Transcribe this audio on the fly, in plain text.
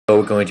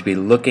We're going to be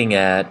looking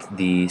at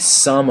the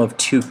sum of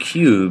two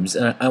cubes,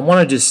 and I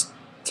want to just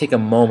take a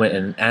moment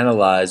and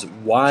analyze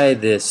why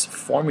this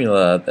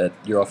formula that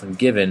you're often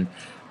given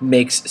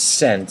makes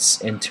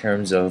sense in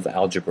terms of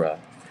algebra.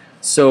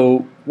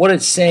 So what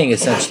it's saying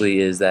essentially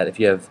is that if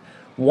you have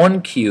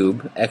one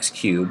cube, x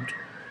cubed,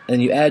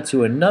 and you add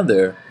to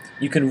another,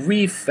 you can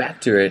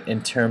refactor it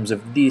in terms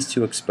of these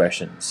two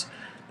expressions.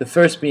 The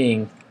first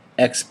being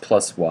x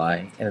plus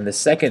y, and then the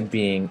second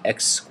being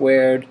x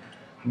squared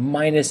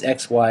minus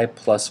xy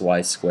plus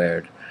y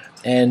squared.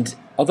 And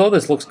although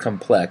this looks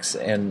complex,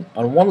 and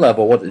on one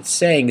level what it's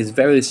saying is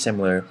very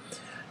similar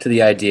to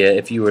the idea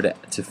if you were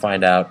to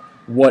find out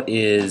what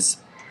is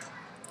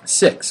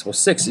 6. Well,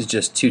 6 is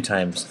just 2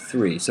 times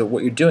 3. So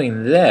what you're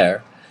doing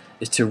there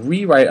is to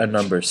rewrite a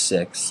number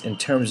 6 in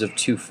terms of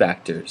two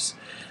factors.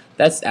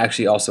 That's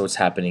actually also what's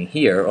happening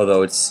here,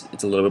 although it's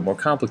a little bit more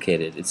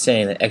complicated. It's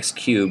saying that x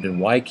cubed and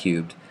y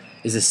cubed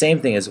is the same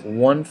thing as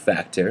one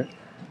factor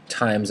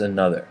times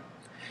another.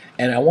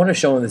 And I want to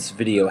show in this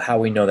video how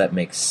we know that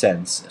makes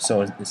sense.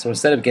 So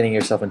instead of getting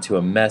yourself into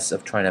a mess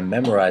of trying to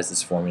memorize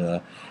this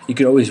formula, you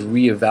can always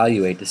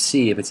reevaluate to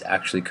see if it's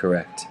actually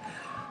correct.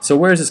 So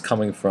where is this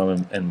coming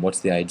from, and what's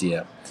the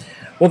idea?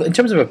 Well, in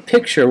terms of a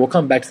picture, we'll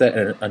come back to that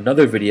in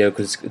another video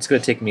because it's going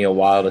to take me a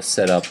while to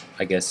set up,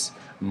 I guess,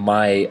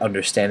 my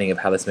understanding of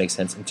how this makes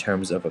sense in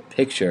terms of a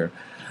picture.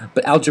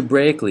 But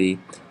algebraically,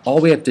 all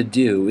we have to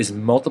do is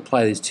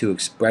multiply these two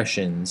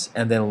expressions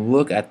and then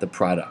look at the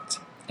product.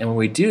 And when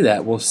we do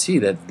that, we'll see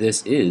that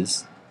this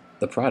is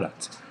the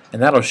product.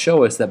 And that'll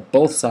show us that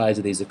both sides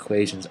of these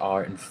equations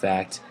are, in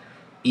fact,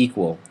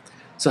 equal.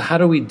 So how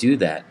do we do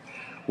that?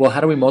 Well,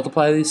 how do we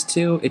multiply these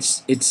two?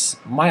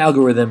 My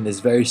algorithm is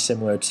very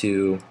similar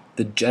to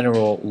the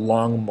general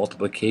long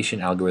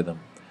multiplication algorithm.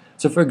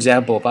 So for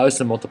example, if I was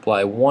to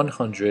multiply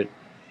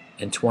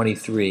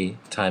 123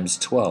 times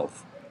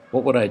 12,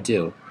 what would I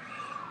do?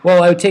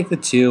 Well, I would take the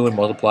 2 and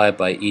multiply it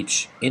by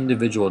each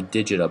individual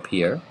digit up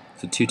here.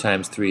 So 2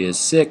 times 3 is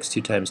 6,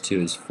 2 times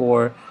 2 is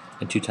 4,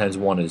 and 2 times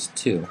 1 is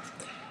 2.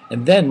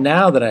 And then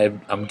now that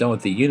I'm done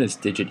with the units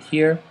digit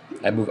here,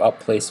 I move up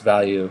place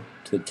value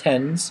to the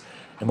tens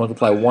and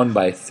multiply 1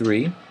 by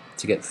 3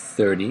 to get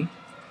 30,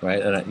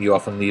 right? And you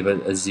often leave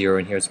a 0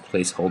 in here as a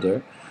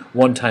placeholder.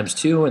 1 times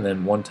 2 and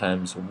then 1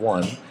 times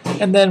 1.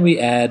 And then we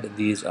add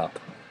these up,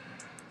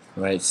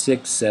 right?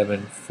 6,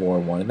 7, 4,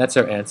 1. And that's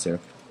our answer.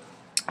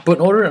 But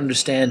in order to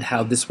understand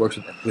how this works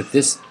with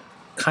this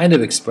kind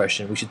of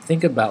expression, we should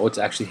think about what's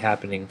actually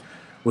happening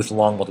with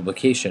long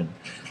multiplication.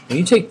 When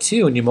you take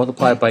 2 and you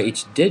multiply it by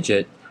each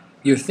digit,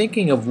 you're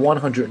thinking of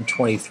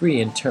 123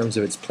 in terms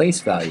of its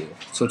place value.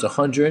 So it's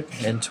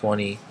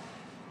 120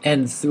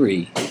 and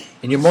 3.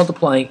 And you're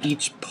multiplying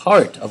each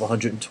part of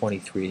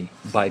 123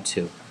 by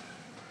 2.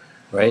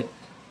 Right?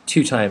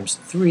 2 times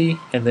 3,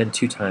 and then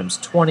 2 times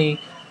 20,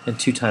 and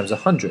 2 times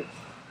 100.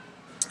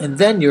 And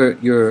then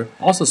you're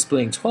also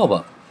splitting 12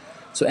 up.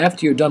 So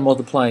after you're done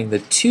multiplying the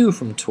 2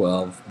 from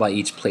 12 by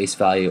each place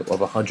value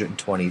of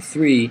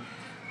 123,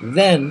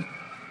 then,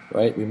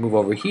 right, we move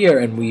over here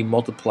and we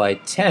multiply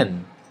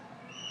 10,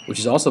 which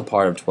is also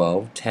part of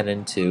 12, 10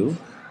 and 2,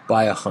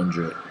 by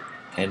 100,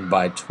 and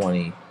by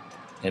 20,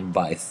 and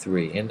by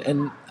 3.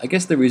 And I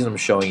guess the reason I'm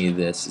showing you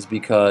this is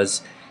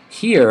because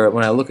here,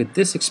 when I look at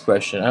this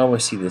expression, I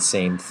almost see the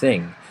same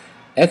thing.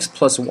 X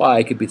plus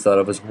y could be thought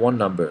of as one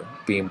number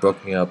being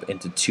broken up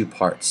into two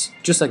parts,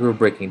 just like we were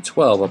breaking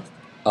 12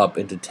 up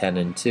into 10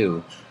 and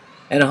 2.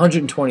 And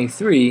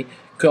 123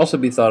 could also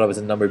be thought of as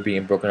a number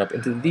being broken up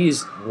into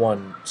these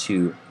 1,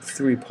 2,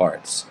 3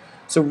 parts.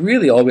 So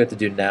really all we have to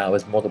do now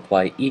is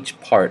multiply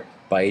each part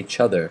by each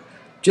other,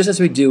 just as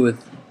we do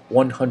with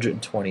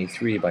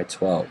 123 by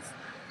 12.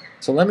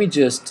 So let me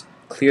just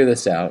clear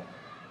this out,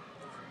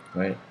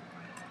 right?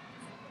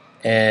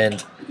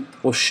 And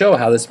we'll show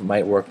how this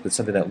might work with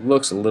something that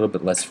looks a little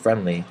bit less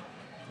friendly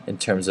in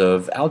terms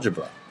of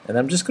algebra. And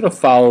I'm just going to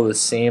follow the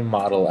same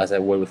model as I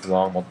would with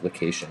long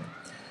multiplication.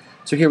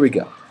 So here we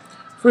go.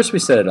 First we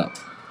set it up.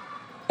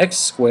 X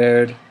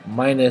squared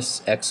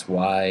minus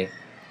xy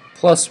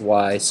plus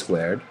y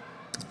squared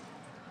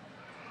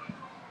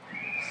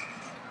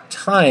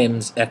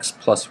times x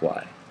plus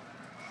y.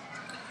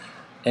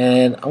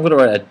 And I'm going to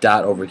write a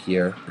dot over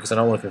here because I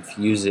don't want to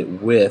confuse it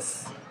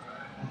with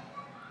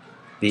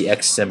the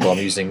x symbol I'm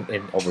using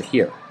over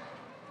here.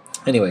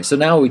 Anyway, so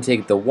now we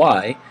take the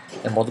y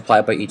and multiply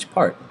it by each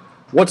part.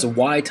 What's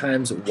y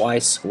times y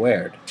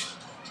squared?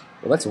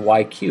 Well, that's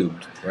y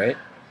cubed, right?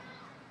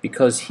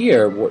 Because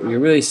here, what we're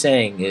really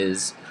saying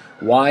is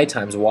y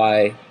times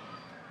y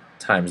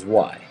times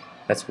y.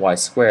 That's y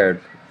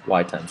squared,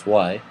 y times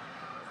y.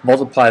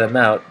 Multiply them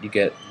out, you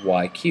get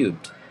y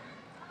cubed.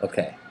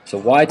 Okay, so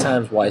y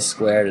times y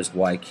squared is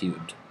y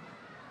cubed.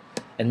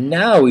 And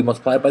now we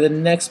multiply it by the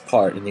next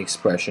part in the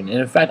expression. And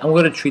in fact, I'm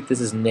going to treat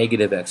this as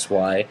negative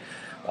xy.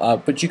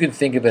 But you can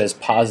think of it as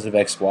positive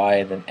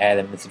xy and then add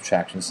in the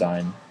subtraction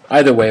sign.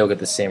 Either way, you'll get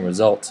the same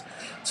result.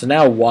 So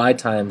now y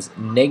times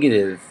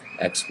negative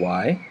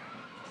xy.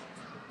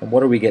 And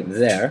what do we get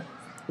there?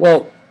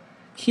 Well,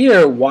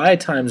 Here, y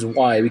times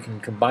y, we can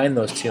combine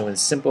those two and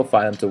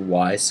simplify them to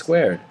y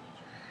squared.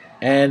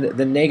 And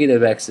the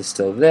negative x is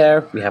still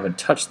there. We haven't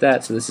touched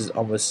that, so this is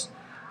almost,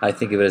 I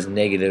think of it as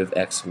negative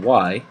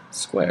xy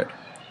squared.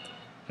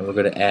 And we're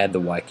going to add the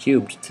y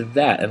cubed to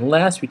that. And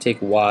last, we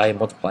take y and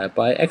multiply it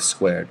by x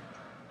squared.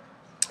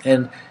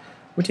 And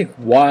we take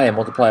y and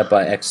multiply it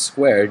by x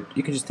squared.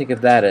 You can just think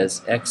of that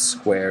as x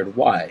squared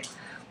y.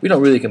 We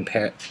don't really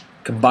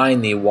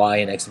combine the y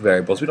and x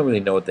variables. We don't really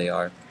know what they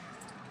are.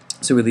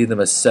 So we leave them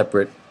as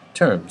separate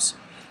terms.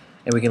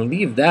 And we can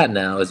leave that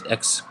now as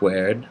x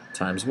squared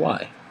times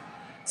y.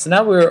 So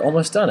now we're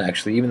almost done,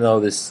 actually. Even though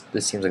this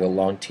seems like a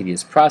long,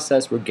 tedious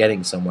process, we're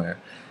getting somewhere.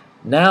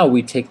 Now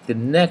we take the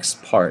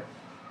next part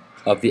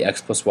of the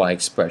x plus y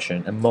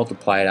expression and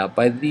multiply it out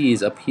by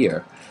these up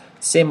here.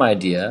 Same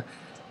idea.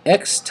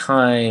 X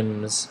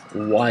times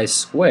y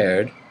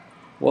squared,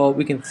 well,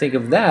 we can think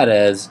of that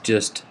as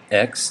just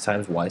x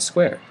times y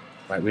squared.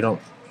 Right?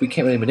 We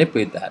can't really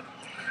manipulate that.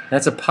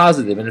 That's a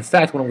positive, and in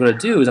fact, what I'm going to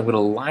do is I'm going to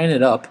line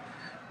it up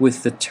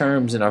with the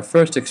terms in our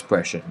first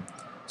expression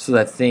so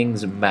that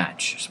things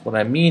match. So what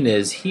I mean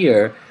is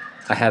here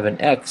I have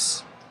an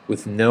x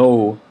with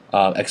no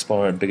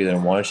exponent bigger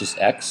than 1, it's just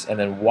x, and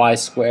then y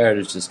squared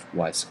is just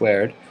y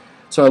squared.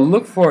 So I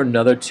look for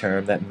another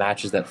term that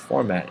matches that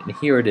format, and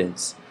here it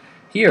is.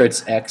 Here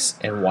it's x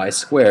and y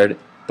squared,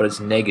 but it's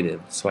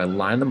negative. So I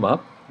line them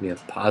up. We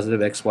have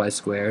positive xy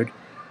squared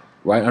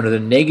right under the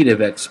negative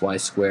xy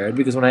squared,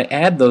 because when I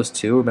add those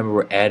two, remember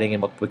we're adding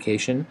and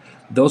multiplication,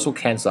 those will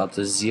cancel out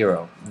to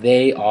 0.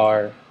 They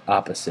are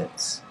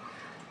opposites.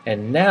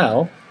 And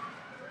now,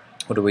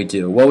 what do we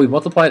do? Well, we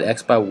multiplied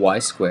x by y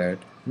squared.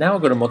 Now we're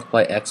going to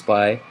multiply x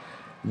by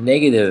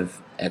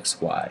negative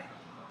xy.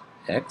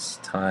 X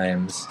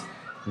times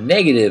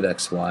negative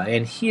xy.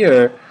 And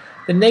here,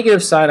 the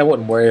negative sign, I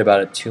wouldn't worry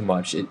about it too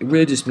much. It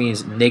really just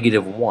means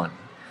negative 1.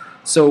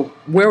 So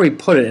where we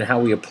put it and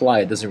how we apply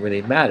it doesn't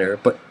really matter.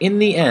 But in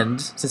the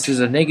end, since there's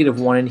a negative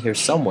 1 in here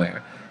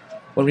somewhere,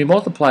 when we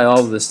multiply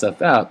all of this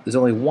stuff out, there's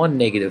only one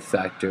negative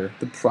factor.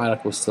 The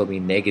product will still be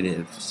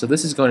negative. So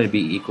this is going to be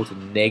equal to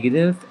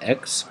negative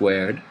x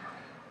squared.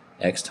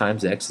 X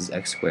times x is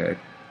x squared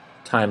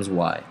times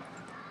y.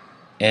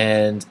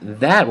 And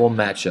that will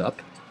match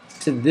up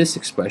to this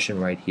expression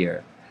right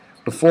here.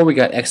 Before we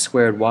got x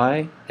squared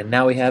y, and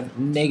now we have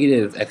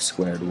negative x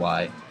squared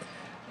y.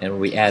 And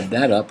when we add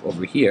that up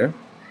over here,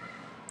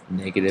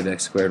 negative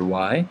x squared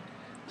y,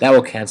 that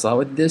will cancel out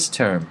with this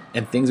term.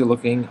 And things are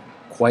looking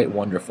quite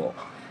wonderful.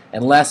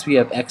 And last we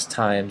have x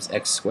times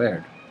x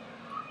squared.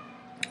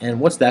 And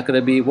what's that going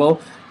to be?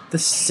 Well, the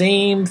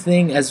same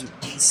thing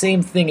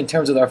in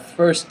terms of our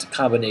first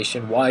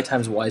combination, y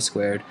times y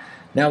squared.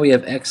 Now we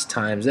have x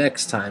times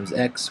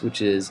x,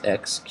 which is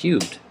x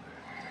cubed.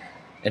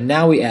 And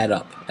now we add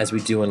up, as we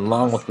do in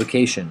long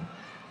multiplication.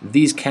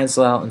 These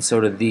cancel out and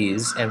so do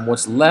these, and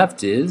what's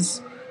left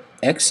is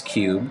x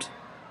cubed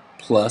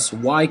plus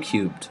y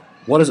cubed.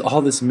 What does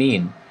all this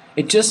mean?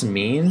 It just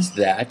means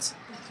that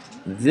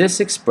this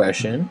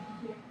expression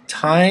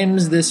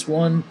times this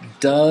one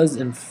does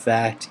in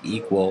fact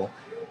equal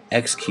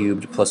x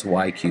cubed plus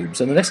y cubed.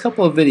 So in the next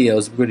couple of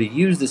videos, we're going to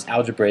use this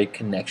algebraic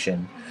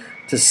connection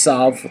to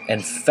solve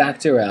and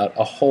factor out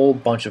a whole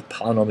bunch of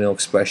polynomial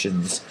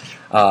expressions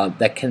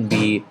that can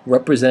be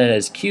represented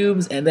as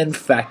cubes and then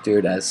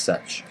factored as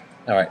such.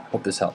 Alright, hope this helps.